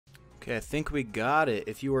Okay, I think we got it.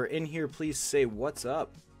 If you are in here, please say what's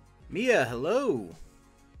up. Mia, hello.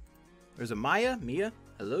 Or is it Maya? Mia,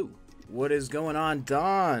 hello. What is going on,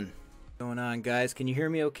 Don? What's going on, guys? Can you hear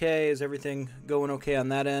me okay? Is everything going okay on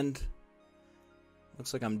that end?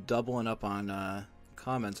 Looks like I'm doubling up on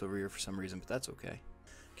comments over here for some reason, but that's okay.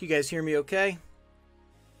 Can you guys hear me okay?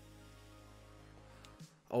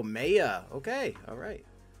 Oh, Maya. Okay, all right.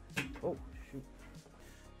 Oh, shoot.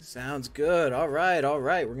 Sounds good. All right, all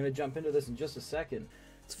right. We're going to jump into this in just a second.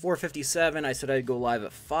 It's 4:57. I said I'd go live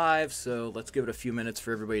at 5, so let's give it a few minutes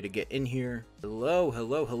for everybody to get in here. Hello,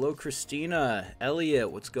 hello, hello, Christina. Elliot,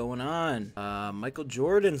 what's going on? Michael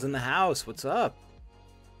Jordan's in the house. What's up?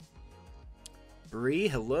 Bree,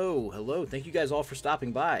 hello, hello. Thank you guys all for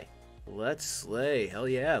stopping by. Let's slay. Hell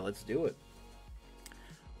yeah, let's do it.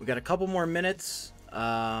 We got a couple more minutes.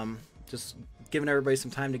 Just giving everybody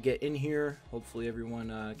some time to get in here. Hopefully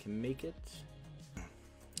everyone can make it.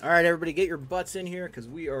 All right, everybody, get your butts in here because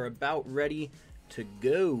we are about ready to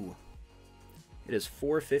go. It is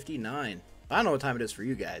 4:59. I don't know what time it is for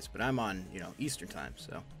you guys, but I'm on, Eastern time,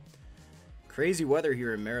 so. Crazy weather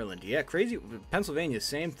here in Maryland. Yeah, crazy. Pennsylvania,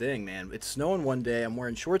 same thing, man. It's snowing one day. I'm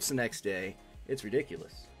wearing shorts the next day. It's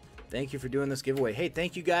ridiculous. Thank you for doing this giveaway. Hey,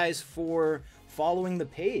 thank you guys for following the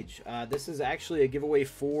page. This is actually a giveaway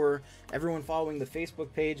for everyone following the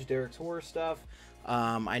Facebook page, Derek's Horror Stuff.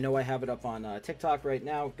 I know I have it up on TikTok right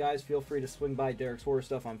now. Guys, feel free to swing by Derek's Horror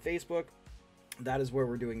Stuff on Facebook. That is where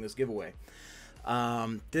we're doing this giveaway.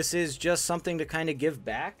 This is just something to kind of give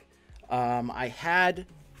back. I had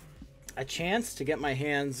a chance to get my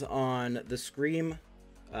hands on the Scream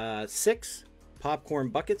 6 popcorn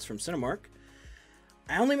buckets from Cinemark.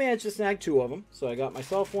 I only managed to snag 2 of them, so I got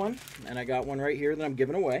myself one, and I got one right here that I'm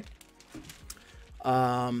giving away.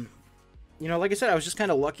 Like I said, I was just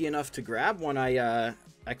kind of lucky enough to grab one. I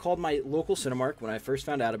called my local Cinemark when I first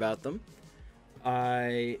found out about them.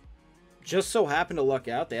 I just so happened to luck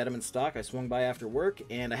out. They had them in stock. I swung by after work,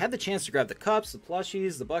 and I had the chance to grab the cups, the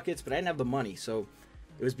plushies, the buckets, but I didn't have the money, so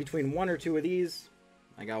it was between 1 or 2 of these.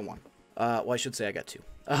 I got 1. Well, I should say I got 2.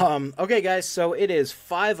 Okay, guys, so it is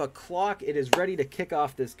 5 o'clock. It is ready to kick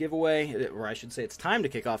off this giveaway, or I should say it's time to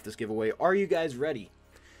kick off this giveaway. Are you guys ready?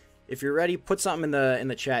 If you're ready, put something in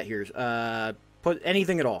the chat here. Put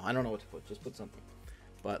anything at all. I don't know what to put. Just put something.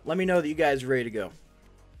 But let me know that you guys are ready to go.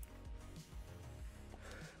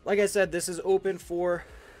 Like I said, this is open for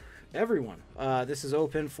everyone. This is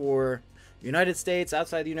open for United States,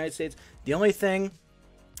 outside the United States. The only thing,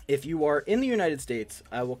 if you are in the United States,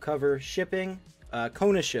 I will cover shipping,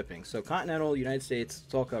 Kona shipping. So continental, United States,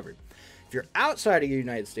 it's all covered. If you're outside of the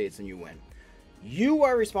United States and you win, you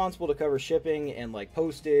are responsible to cover shipping and like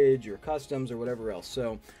postage or customs or whatever else.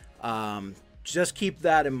 So just keep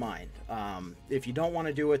that in mind. If you don't want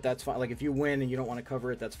to do it, that's fine. Like if you win and you don't want to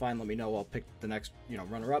cover it, that's fine. Let me know. I'll pick the next,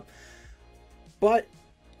 runner up. But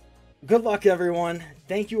good luck, everyone.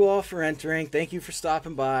 Thank you all for entering. Thank you for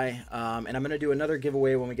stopping by. And I'm going to do another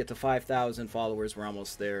giveaway when we get to 5,000 followers. We're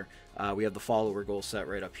almost there. We have the follower goal set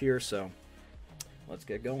right up here. So let's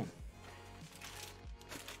get going.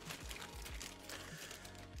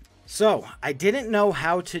 So I didn't know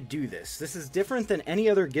how to do this. This is different than any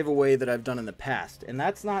other giveaway that I've done in the past. And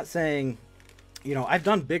that's not saying, I've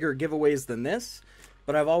done bigger giveaways than this,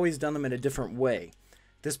 but I've always done them in a different way.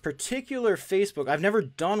 This particular Facebook, I've never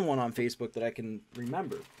done one on Facebook that I can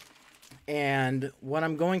remember. And what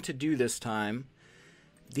I'm going to do this time,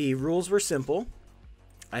 the rules were simple.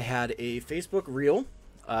 I had a Facebook reel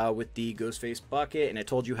with the Ghostface bucket, and I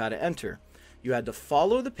told you how to enter. You had to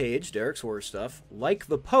follow the page, Derek's Horror Stuff, like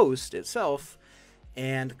the post itself,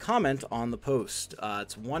 and comment on the post.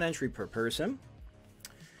 It's 1 entry per person.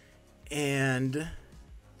 And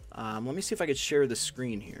let me see if I could share the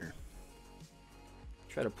screen here.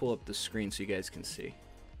 Try to pull up the screen so you guys can see.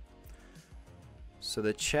 So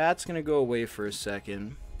the chat's going to go away for a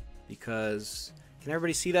second because, can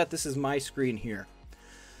everybody see that? This is my screen here.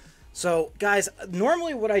 So guys,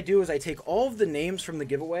 normally what I do is I take all of the names from the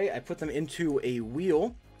giveaway, I put them into a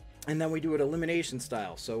wheel, and then we do it elimination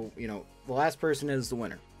style. So, the last person is the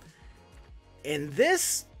winner. In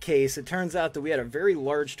this case, it turns out that we had a very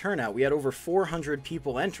large turnout. We had over 400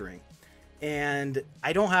 people entering. And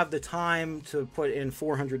I don't have the time to put in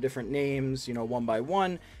 400 different names, one by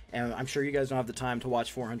one. And I'm sure you guys don't have the time to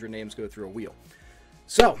watch 400 names go through a wheel.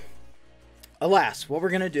 So, alas, what we're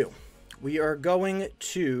going to do, we are going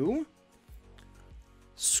to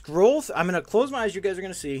scroll. I'm going to close my eyes. You guys are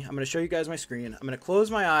going to see. I'm going to show you guys my screen. I'm going to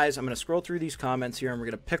close my eyes. I'm going to scroll through these comments here, and we're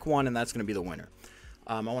going to pick one, and that's going to be the winner.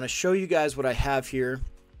 I want to show you guys what I have here.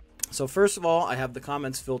 So first of all, I have the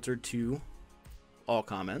comments filtered to all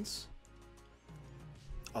comments.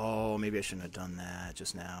 Oh, maybe I shouldn't have done that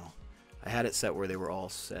just now. I had it set where they were all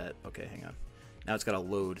set. Okay, hang on. Now it's got to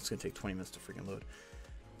load. It's going to take 20 minutes to freaking load.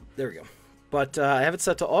 There we go. But I have it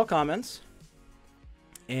set to all comments.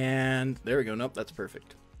 And there we go. Nope, that's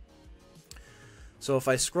perfect. So if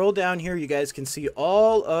I scroll down here, you guys can see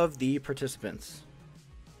all of the participants.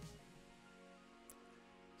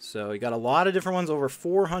 So you got a lot of different ones, over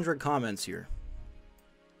 400 comments here.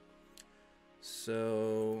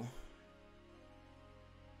 So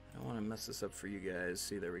I don't want to mess this up for you guys.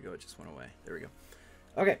 See, there we go. It just went away. There we go.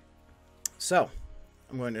 Okay. So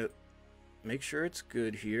I'm going to make sure it's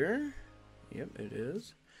good here. Yep, it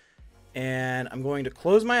is. And I'm going to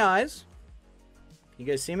close my eyes. You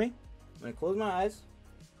guys see me? I'm going to close my eyes.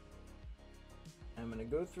 I'm going to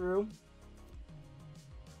go through.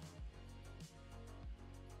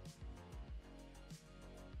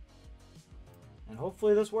 And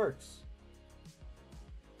hopefully this works.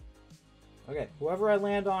 Okay, whoever I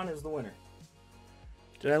land on is the winner.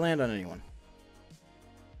 Did I land on anyone?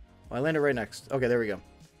 Well, I landed right next. Okay, there we go.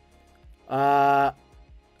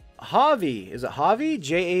 Javi. Is it Javi?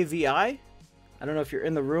 Javi? I don't know if you're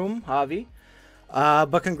in the room, Javi.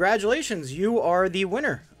 But congratulations, you are the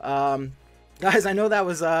winner. Guys, I know that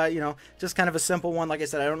was, just kind of a simple one. Like I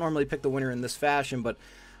said, I don't normally pick the winner in this fashion, but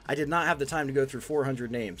I did not have the time to go through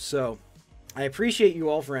 400 names. So I appreciate you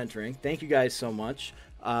all for entering. Thank you guys so much.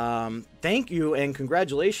 Thank you and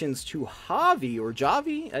congratulations to Javi or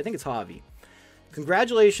Javi. I think it's Javi.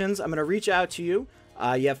 Congratulations. I'm going to reach out to you.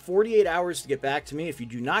 You have 48 hours to get back to me. If you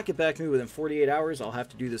do not get back to me within 48 hours, I'll have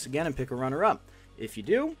to do this again and pick a runner-up. If you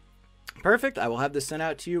do, perfect. I will have this sent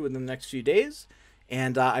out to you within the next few days,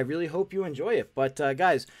 and I really hope you enjoy it. But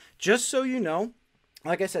guys, just so you know,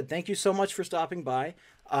 like I said, thank you so much for stopping by.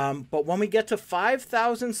 But when we get to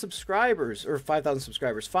 5,000 subscribers, or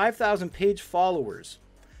 5,000 page followers,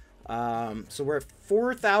 so we're at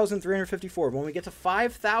 4,354. When we get to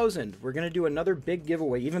 5,000, we're going to do another big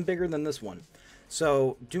giveaway, even bigger than this one.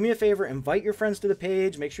 So do me a favor, invite your friends to the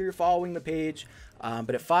page, make sure you're following the page.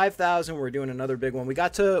 But at 5,000, we're doing another big one. We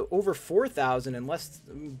got to over 4,000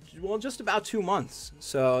 in just about 2 months.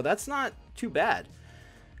 So that's not too bad.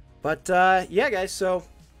 But yeah, guys, so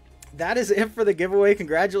that is it for the giveaway.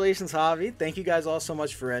 Congratulations, Javi. Thank you guys all so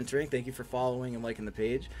much for entering. Thank you for following and liking the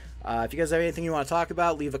page. If you guys have anything you want to talk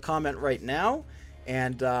about, leave a comment right now.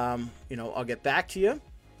 And, I'll get back to you.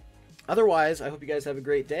 Otherwise, I hope you guys have a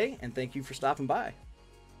great day, and thank you for stopping by.